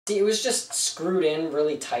See, it was just screwed in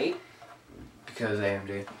really tight. Because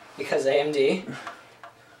AMD. Because AMD.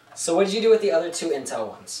 So what did you do with the other two Intel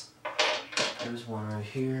ones? There's one right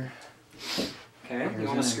here. Okay, you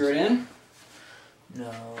want to screw it in?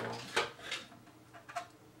 No.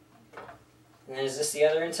 And then is this the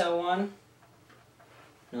other Intel one?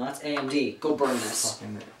 No, that's AMD. Go burn this.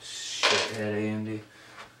 Fucking shithead AMD.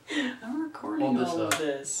 I'm recording all of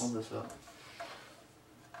this. Hold this up.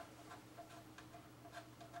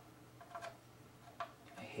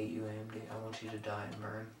 I hate you, AMD. I want you to die and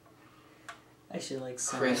burn. I should like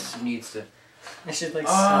Chris needs to. I should like.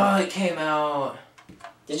 Oh, it came out.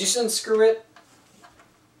 Did you unscrew it?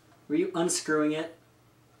 Were you unscrewing it?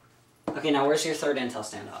 Okay, now where's your third Intel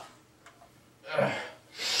standoff?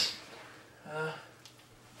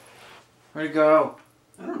 Where'd it go?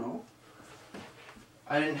 I don't know.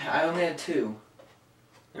 I only had two.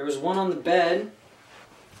 There was one on the bed.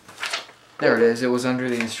 There it is. It was under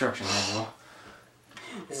the instruction manual.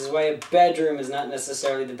 This is why a bedroom is not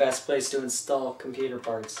necessarily the best place to install computer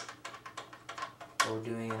parts. We're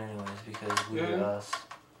doing it anyways because we're us.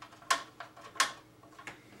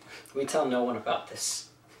 We tell no one about this.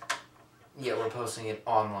 Yeah, we're posting it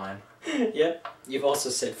online. Yep. You've also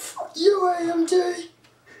said, "Fuck you, AMD."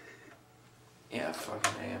 Yeah,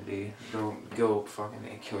 fucking AMD. Go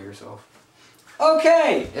fucking kill yourself.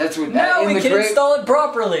 Okay. That's what. Now we can install it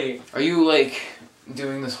properly. Are you like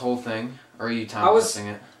doing this whole thing, or are you time lapsing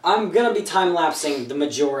it? I'm gonna be time lapsing the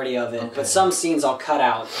majority of it, but some scenes I'll cut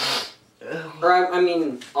out. Or I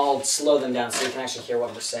mean, I'll slow them down so you can actually hear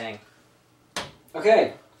what we're saying.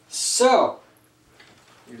 Okay, so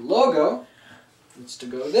your logo needs to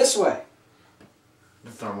go this way.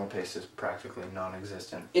 The thermal paste is practically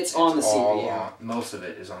non-existent. It's on the CPU. Most of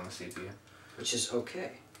it is on the CPU. Which is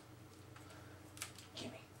okay.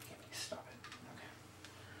 Gimme, stop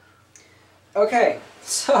it. Okay,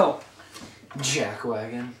 so.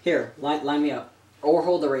 Jackwagon. Here, line me up. Or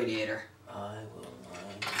hold the radiator. I will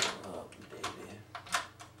line you up, baby.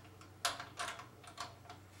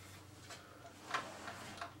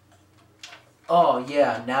 Oh,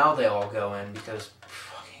 yeah, now they all go in because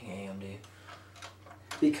fucking AMD.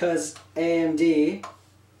 Because AMD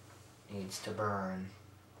needs to burn.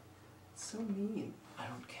 So mean. I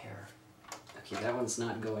don't care. Okay, that one's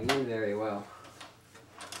not going in very well.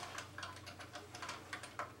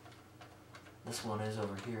 This one is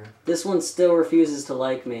over here. This one still refuses to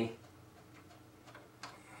like me.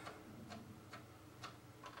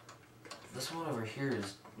 This one over here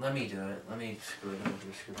is... Let me do it. Let me screw it in with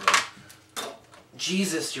your screwdriver.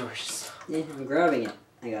 Jesus, George. Yeah, I'm grabbing it.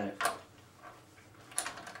 I got it.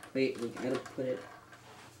 Wait, we gotta put it...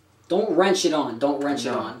 Don't wrench it on. Don't wrench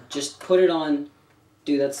it on. Just put it on...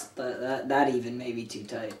 Dude, that's... That even may be too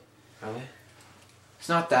tight. Really? It's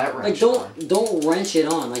not that wrench on. Don't wrench it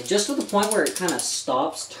on. Like, just to the point where it kind of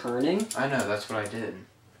stops turning. I know, that's what I did.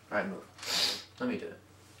 Alright, move. Let me do it.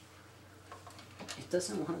 It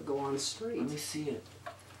doesn't want to go on straight. Let me see it.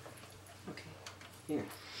 Okay. Here.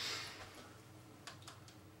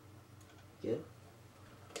 Good?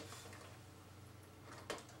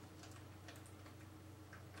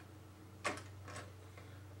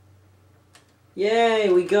 Yay,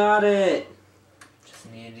 we got it! Just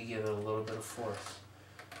needed to give it a little bit of force.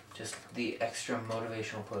 Just the extra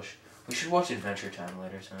motivational push. We should watch Adventure Time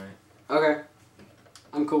later tonight. Okay.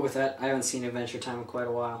 I'm cool with that. I haven't seen Adventure Time in quite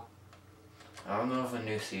a while. I don't know if a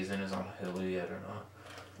new season is on Hulu yet or not.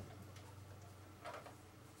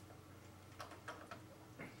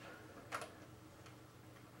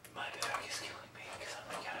 My back is killing me because I'm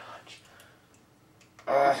gonna get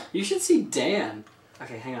a hunch. You should see Dan.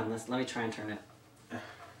 Okay, hang on. Let me try and turn it.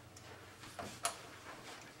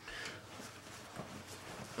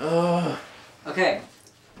 Okay.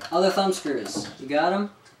 Other thumb screws. You got them?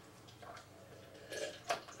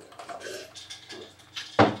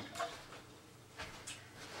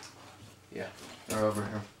 Yeah, they're over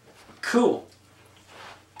here. Cool.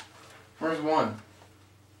 Where's one?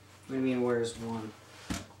 What do you mean, where's one?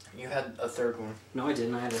 You had a third one. No, I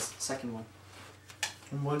didn't. I had a second one.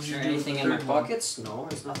 And what did you do? Anything in my pockets? No,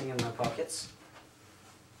 there's nothing in my pockets.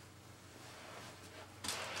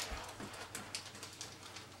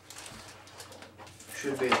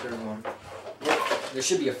 Should be a third one. There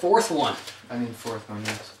should be a fourth one. I mean fourth one,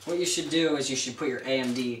 yes. What you should do is you should put your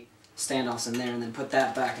AMD standoffs in there and then put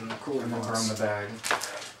that back in the cooler And then box. burn the bag.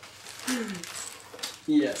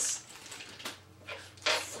 Yes.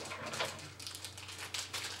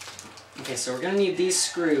 Okay, so we're gonna need these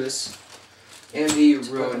screws. AMD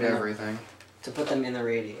ruined everything. To put them in the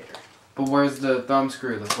radiator. But where's the thumb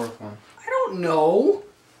screw, the fourth one? I don't know.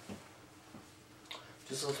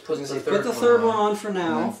 Just let's put the third put the third one on for And then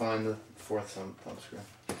now. find the fourth thumb screw.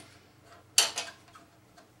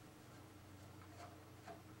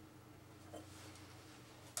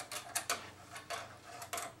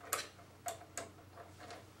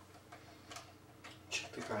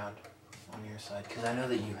 Check the ground on your side, because I know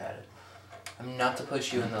that you had it. I'm not to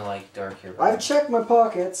push you in the like dark here, but I've checked my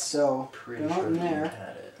pockets, so pretty they're not sure in that you there.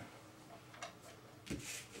 had it.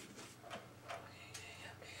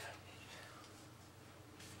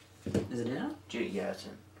 Is it in? Yeah, it's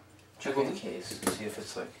in. Jiggle the case and see if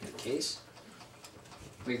it's like... Case?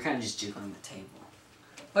 Well, you're kind of just jiggling the table.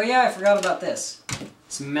 Oh yeah, I forgot about this.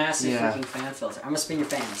 It's a massive freaking fan filter. I'm gonna spin your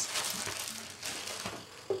fans.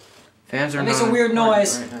 Fans are That makes a weird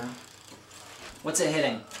noise. right now. What's it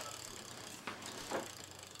hitting?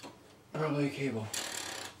 Probably a cable.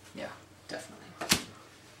 Yeah, definitely.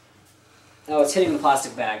 Oh, it's hitting the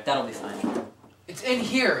plastic bag. That'll be fine. It's in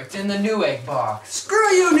here. It's in the Newegg box. Screw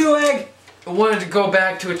you, Newegg! I wanted to go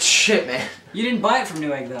back to its shit, man. You didn't buy it from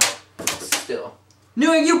Newegg, though. Still.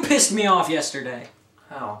 Newegg, you pissed me off yesterday.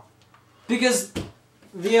 How? Because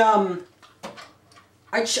the,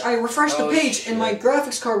 I refreshed the page and my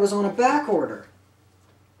graphics card was on a back order.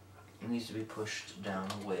 It needs to be pushed down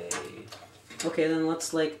way. Okay, then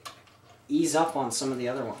let's, like, ease up on some of the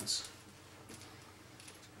other ones.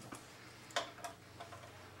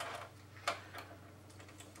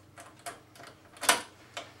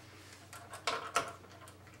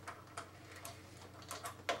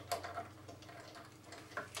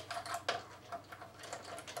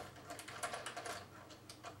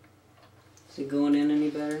 Is it going in any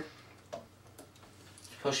better? It's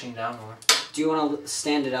pushing down more. Do you want to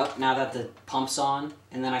stand it up now that the pump's on,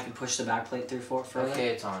 and then I can push the back plate through for it further? Okay,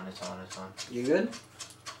 it's on, it's on, it's on. You good?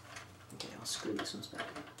 Okay, I'll screw these ones back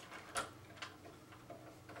in.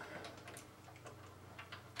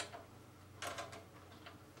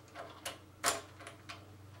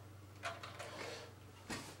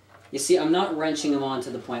 You see, I'm not wrenching them on to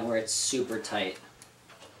the point where it's super tight.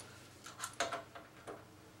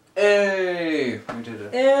 Hey! We did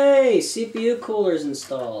it. Hey! CPU cooler's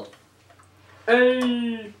installed.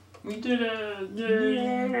 Hey! We did it!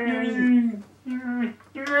 Yay!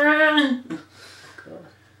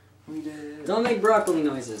 We did it. Don't make broccoli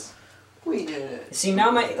noises. We did it. See,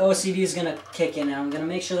 now my OCD is going to kick in, and I'm going to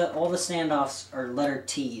make sure that all the standoffs are letter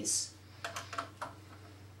T's.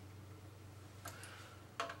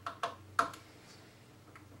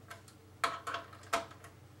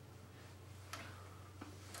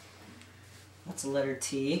 That's a letter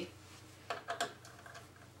T.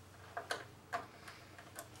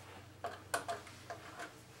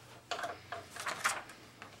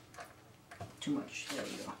 Too much. There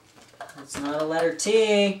you go. That's not a letter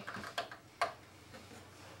T.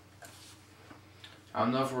 I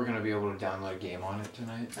don't know if we're going to be able to download a game on it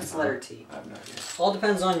tonight. That's letter T. I have no idea. All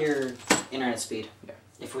depends on your internet speed. Yeah.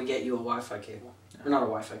 If we get you a Wi-Fi cable. Or not a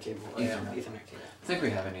Wi-Fi cable, Ethernet. Ethernet cable. I think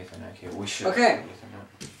we have an Ethernet cable. We should Okay. have an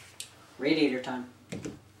Ethernet. Radiator time.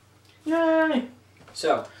 Yay!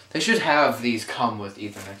 So, They should have these come with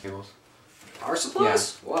Ethernet cables. power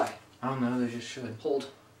supplies? Why? I don't know, they just should. Hold.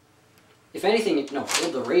 If anything, no,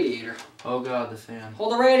 hold the radiator. Oh god, the fan.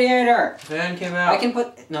 Hold the radiator! The fan came out. I can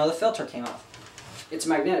put, no, the filter came off. It's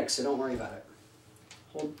magnetic, so don't worry about it.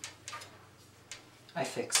 Hold. I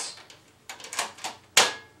fix.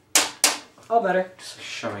 All better. Just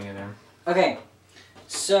shoving it in. Okay,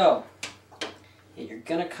 so, you're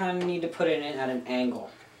gonna kind of need to put it in at an angle.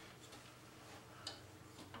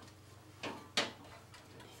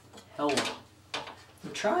 Hell,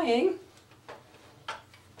 I'm trying.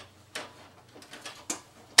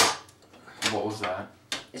 What was that?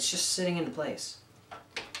 It's just sitting into place.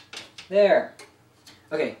 There.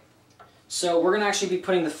 Okay, so we're gonna actually be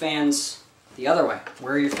putting the fans the other way.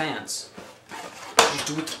 Where are your fans? Just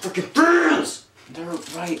do it with the freaking fans! They're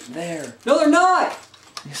right there. No, they're not!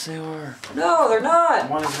 Yes, they are. No, they're not!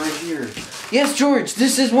 One is right here. Yes, George,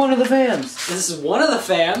 this is one of the fans. This is one of the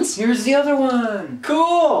fans. Here's the other one.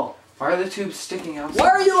 Cool! Why are the tubes sticking out? Why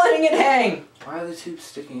are you letting it hang? Why are the tubes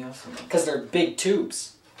sticking out so much? Because they're big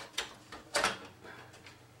tubes.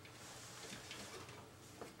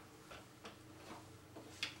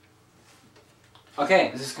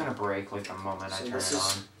 Okay. Is this gonna break like the moment I So turn this it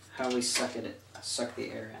is on? how we suck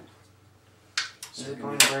the air in. Is it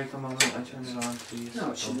going to break the moment I turn it on, please?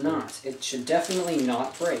 No, it should not. It should definitely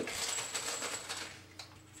not break.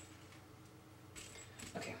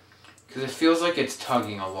 Okay. Because it feels like it's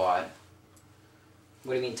tugging a lot.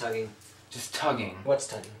 What do you mean tugging? Just tugging. What's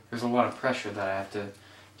tugging? There's a lot of pressure that I have to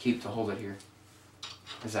keep to hold it here.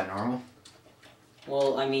 Is that normal?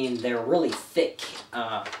 Well, I mean, they're really thick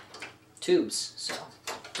tubes, so.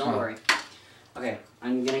 Don't worry. Okay,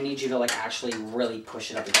 I'm gonna need you to like actually really push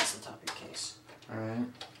it up against the top of your case. Alright.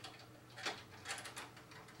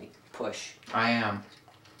 Like, push. I am.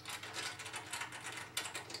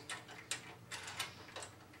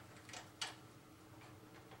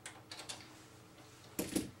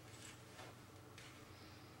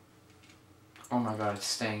 Oh my god, it's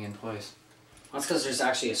staying in place. That's because there's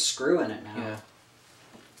actually a screw in it now. Yeah.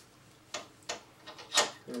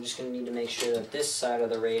 I'm just going to need to make sure that this side of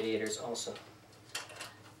the radiator is also...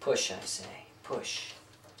 Push, I say. Push.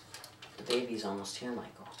 The baby's almost here,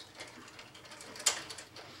 Michael.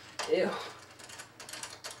 Ew.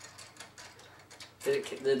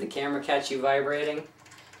 Did the camera catch you vibrating?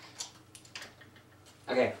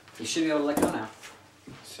 Okay, you should be able to let go now.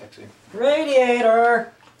 Sexy.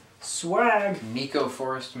 Radiator! Swag! Nico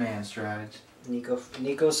Forest Man strides.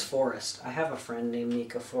 Nico's Forest. I have a friend named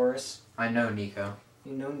Nico Forest. I know Nico.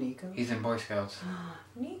 You know Nico? He's in Boy Scouts.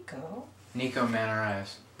 Nico? Nico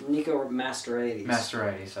Manorias. Nico Masterides.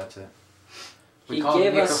 Masterides, that's it. We He call him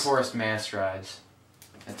gave Nico us- Forest Man strides.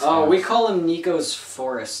 Oh, we call him Nico's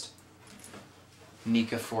Forest.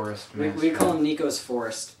 Nico Forest We Man call him Nico's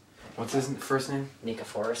Forest. What's his first name? Nico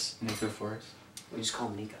Forest. Nico Forest. We just call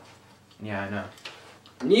him Nico. Yeah, I know.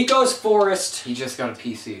 Nico's Forest! He just got a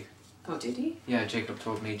PC. Oh, did he? Yeah, Jacob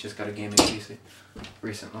told me he just got a gaming PC.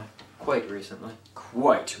 Recently. Quite recently.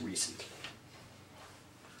 Quite recently.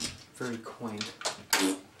 Very quaint.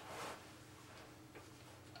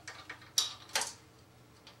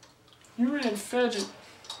 You ran fidget.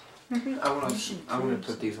 I wanna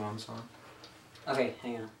put these ones on. Okay,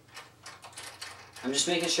 hang on. I'm just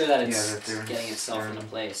making sure that it's Yeah, that they're- getting itself they're- into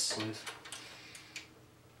place. Please.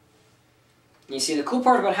 You see, the cool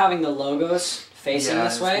part about having the logos facing Yeah,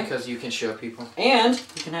 this it's way, because you can show people. and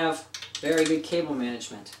you can have very good cable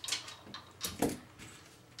management.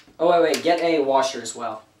 Oh, wait, get a washer as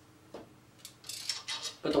well.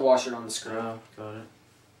 Put the washer on the screw. Oh, got it.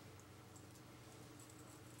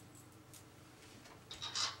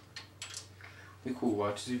 We cool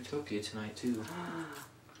watch Zootopia tonight too.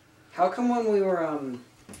 How come when we were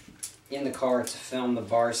in the car to film the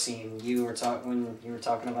bar scene, when you were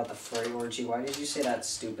talking about the furry orgy, why did you say that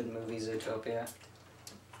stupid movie Zootopia?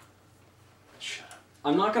 Shut up.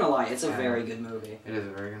 I'm not gonna lie, it's a Yeah. very good movie. It is a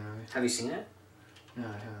very good movie. Have you seen it? No,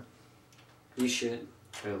 I haven't. You should.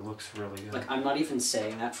 But it looks really good. Like, I'm not even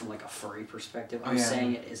saying that from like a furry perspective. I'm Oh, yeah.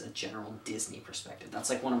 saying it is a general Disney perspective. That's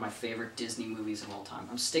like one of my favorite Disney movies of all time.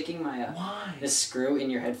 I'm sticking my Why? this screw in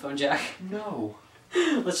your headphone jack. No.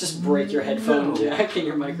 Let's just break your headphone No. jack and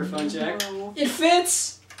your microphone jack. No. It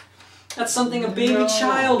fits! That's something a baby No.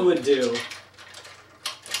 child would do.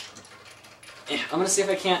 I'm gonna see if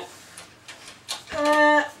I can't...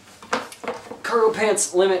 cargo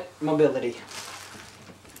pants limit mobility.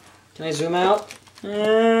 Can I zoom out?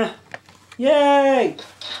 Yay!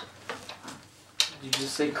 Did you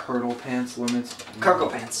just say curdle pants limits? Cargo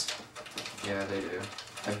pants. Yeah, they do.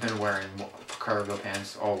 I've been wearing cargo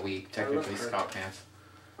pants all week. Technically, cargo. scout pants.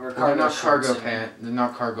 Or They're not cargo shorts. pants. They're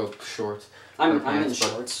not cargo shorts. I'm in pants, but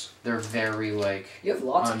shorts. They're very like. You have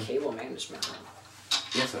lots of cable management.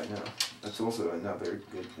 Yes, I know. That's also another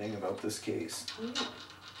good thing about this case.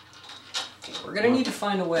 Okay, we're gonna need to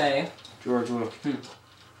find a way. George, look. Hmm.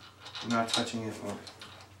 I'm not touching it. Look.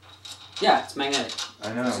 Yeah, it's magnetic.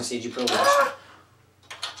 I know. It's a CG Pro washer.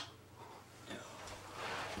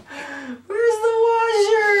 Where's the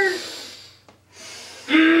washer?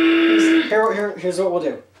 Here's what we'll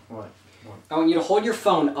do. What? I want you to hold your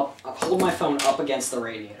phone up. Hold my phone up against the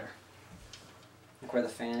radiator. Like where the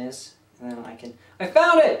fan is, and then I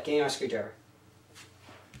found it. Give me my screwdriver.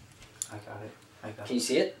 I got it. I got Can it. you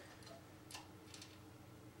see it?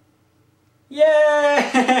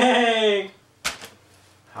 Yay!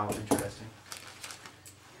 How interesting.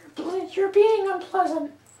 You're being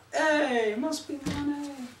unpleasant. Hey, must be money.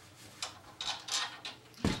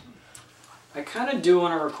 I kind of do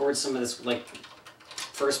want to record some of this like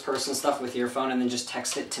first person stuff with your phone and then just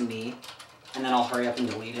text it to me, and then I'll hurry up and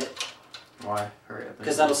delete it. Why? Hurry up.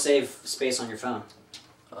 Because that'll save space on your phone.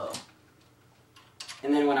 Oh.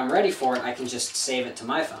 And then when I'm ready for it, I can just save it to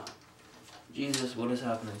my phone. Jesus, what is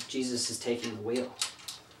happening? Jesus is taking the wheel.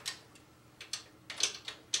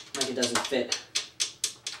 Like it doesn't fit.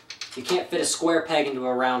 You can't fit a square peg into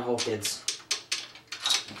a round hole, kids.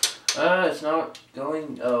 It's not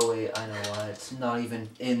going. Oh wait, I know why. It's not even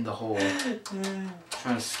in the hole.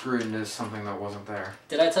 Trying to screw it into something that wasn't there.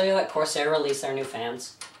 Did I tell you that Corsair released their new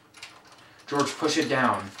fans? George, push it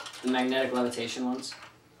down. The magnetic levitation ones?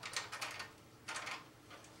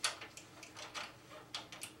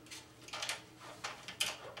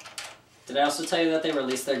 Did I also tell you that they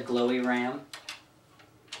released their glowy RAM?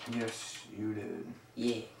 Yes, you did.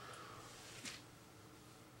 Yeah.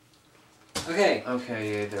 Okay.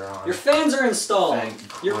 Okay, yeah, they're on. Your fans are installed.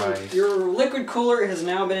 Thank Your Christ. your liquid cooler has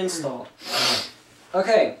now been installed.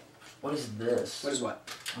 Okay. What is this? What is what?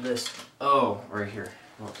 This. Oh, right here.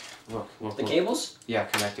 Look. The cables? Yeah,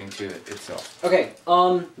 connecting to it itself. Okay.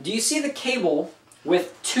 Do you see the cable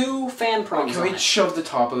with 2 fan prongs Can on we it? shove the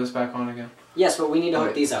top of this back on again? Yes, but we need to hook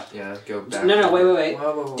Wait. these up. Yeah, go back. No, wait.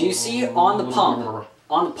 Whoa, Do you see on the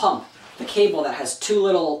pump, the cable that has 2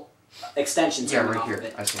 little extensions Yeah, coming right off here. of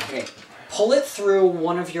it? I see. Okay. Pull it through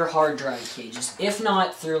one of your hard drive cages. If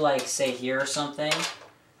not through, like, say here or something.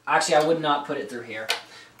 Actually, I would not put it through here.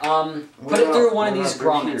 Put it through one of these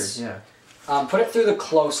grommets. Yeah. Put it through the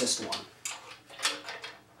closest one.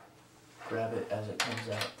 Grab it as it comes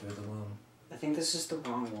out through the womb. I think this is the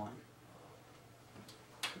wrong one.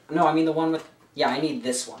 No, I mean the one with... Yeah, I need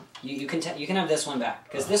this one. You can have this one back.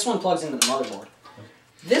 Because this one plugs into the motherboard.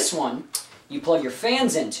 This one, you plug your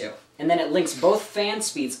fans into. And then it links both fan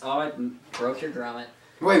speeds. Oh, I broke your grommet.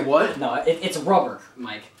 Wait, what? No, it's rubber,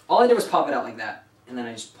 Mike. All I did was pop it out like that. And then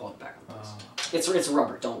I just pulled it back on this. It's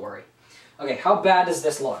rubber, don't worry. Okay, how bad does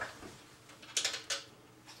this look?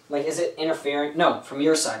 Like, is it interfering? No, from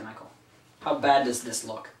your side, Michael. How bad does this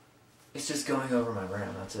look? It's just going over my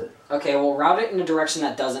RAM, that's it. Okay, well, route it in a direction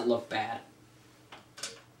that doesn't look bad.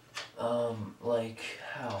 Like,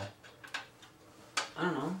 how? I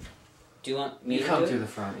don't know. Do you want me You to come do through it? the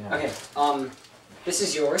front, yeah. Okay, this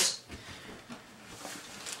is yours.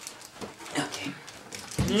 Okay.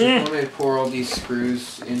 Do you want me to pour all these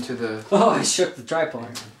screws into the... Oh, I shook the tripod.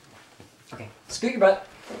 Okay, scoot your butt.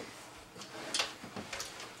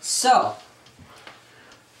 So.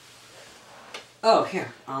 Oh,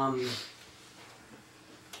 here.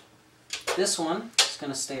 This one is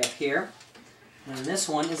going to stay up here. And this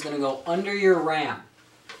one is going to go under your RAM.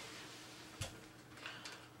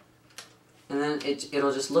 And then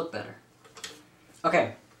it'll just look better.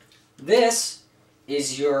 Okay. This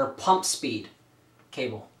is your pump speed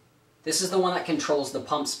cable. This is the one that controls the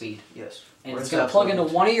pump speed. Yes. And it's going to plug into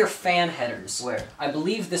one of your fan headers. Where? I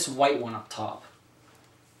believe this white one up top.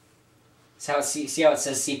 See how it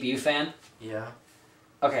says CPU fan? Yeah.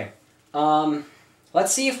 Okay.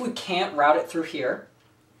 Let's see if we can't route it through here.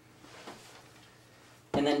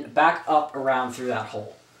 And then back up around through that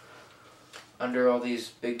hole. Under all these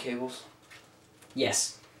big cables?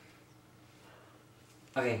 Yes.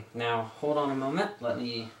 Okay, now hold on a moment. Let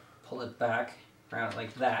me pull it back. Route it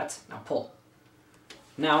like that. Now pull.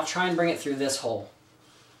 Now try and bring it through this hole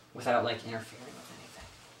without like interfering with anything.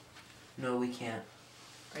 No, we can't.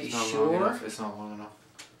 Are you It's not sure? long enough. It's not long enough.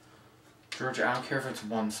 George, I don't care if it's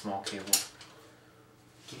one small cable.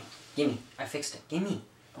 Gimme. I fixed it. Gimme.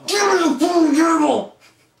 Oh. Gimme the full cable!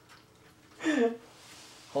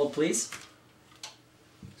 Hold, please.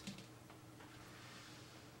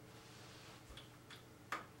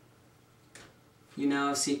 You now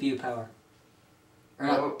have CPU power. Or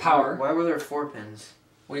not power. Why were there 4 pins?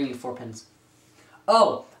 What do you mean 4 pins?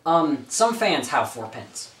 Oh, some fans have 4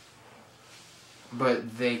 pins. But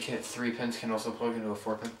 3 pins can also plug into a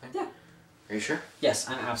 4-pin thing? Yeah. Are you sure? Yes,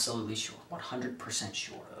 I'm absolutely sure. 100%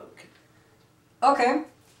 sure. Okay. Okay.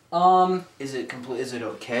 Is it complete? Is it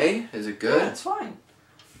okay? Is it Yeah, good? it's fine.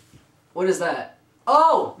 What is that?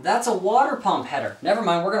 Oh, that's a water pump header. Never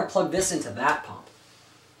mind, we're going to plug this into that pump.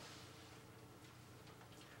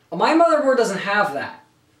 Oh, my motherboard doesn't have that.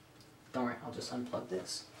 Don't worry, I'll just unplug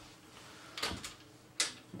this.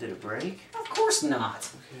 Did it break? Of course not.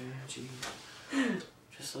 Okay, gee.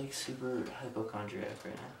 Just like super hypochondriac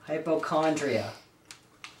right now. Hypochondria.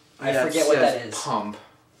 I Yeah, it forget what that says is. Pump.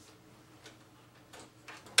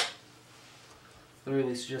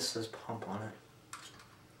 Literally, it just says pump on it.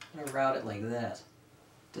 I'm going to route it like that.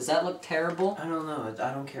 Does that look terrible? I don't know.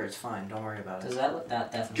 I don't care. It's fine. Don't worry about it. Does that look...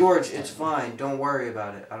 That definitely... George, looks it's terrible. fine. Don't worry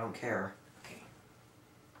about it. I don't care. Okay.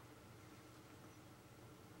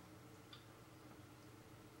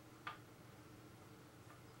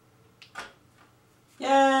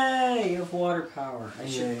 Yay! You have water power. I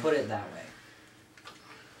should Yay. put it that way.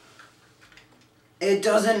 It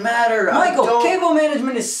doesn't matter. Michael, cable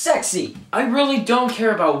management is sexy! I really don't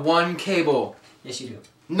care about one cable. Yes, you do.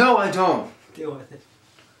 No, I don't. Deal with it.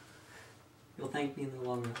 You'll thank me in the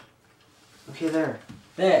long run. Okay, there.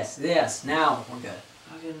 Yes, now we're good.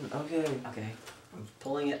 Okay. Okay, I'm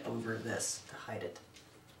pulling it over this to hide it.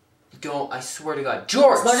 Don't. I swear to God.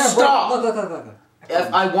 George, It's not gonna stop! break. Look.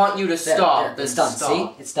 If I want you to stop, There, it's then done. stop.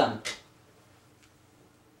 See? It's done.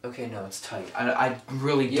 Okay, no, it's tight. I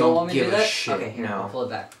really You don't want don't me to give do a that? shit. Okay, here, I'll No. pull it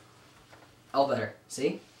back. All better.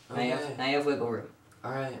 See? Okay. Now you have wiggle room.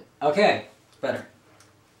 Alright. Okay, better.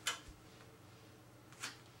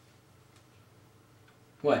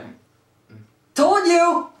 What? Told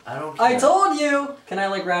you! I don't care. I told you! Can I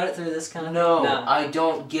like route it through this kind of No, thing? I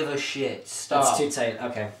don't give a shit. Stop. It's too tight.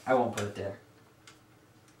 Okay, I won't put it there.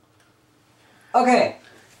 Okay.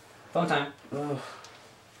 Phone time. Ugh,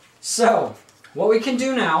 So, what we can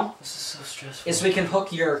do now this is so stressful. is we can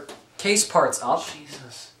hook your case parts up,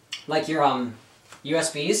 Jesus. like your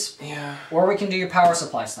USBs, Yeah. or we can do your power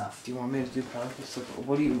supply stuff. Do you want me to do power?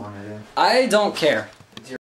 What do you want to do? I don't care.